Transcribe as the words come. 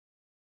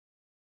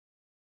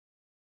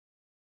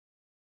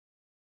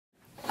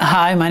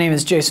Hi, my name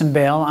is Jason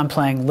Bayle. I'm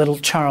playing Little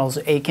Charles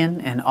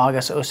Aiken in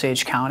August,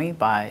 Osage County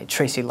by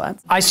Tracy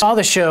Letts. I saw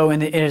the show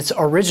in its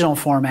original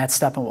form at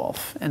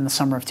Steppenwolf in the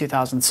summer of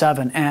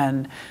 2007,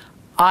 and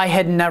I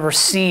had never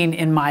seen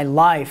in my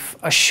life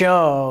a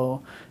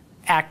show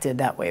acted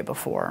that way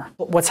before.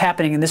 What's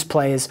happening in this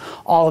play is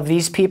all of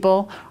these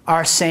people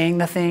are saying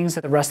the things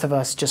that the rest of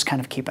us just kind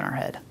of keep in our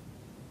head.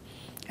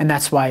 And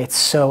that's why it's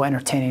so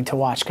entertaining to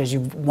watch, because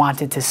you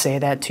wanted to say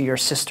that to your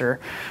sister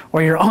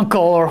or your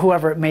uncle or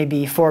whoever it may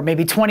be for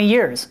maybe 20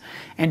 years.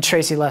 And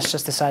Tracy Letts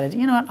just decided,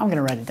 you know what, I'm going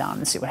to write it down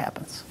and see what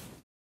happens.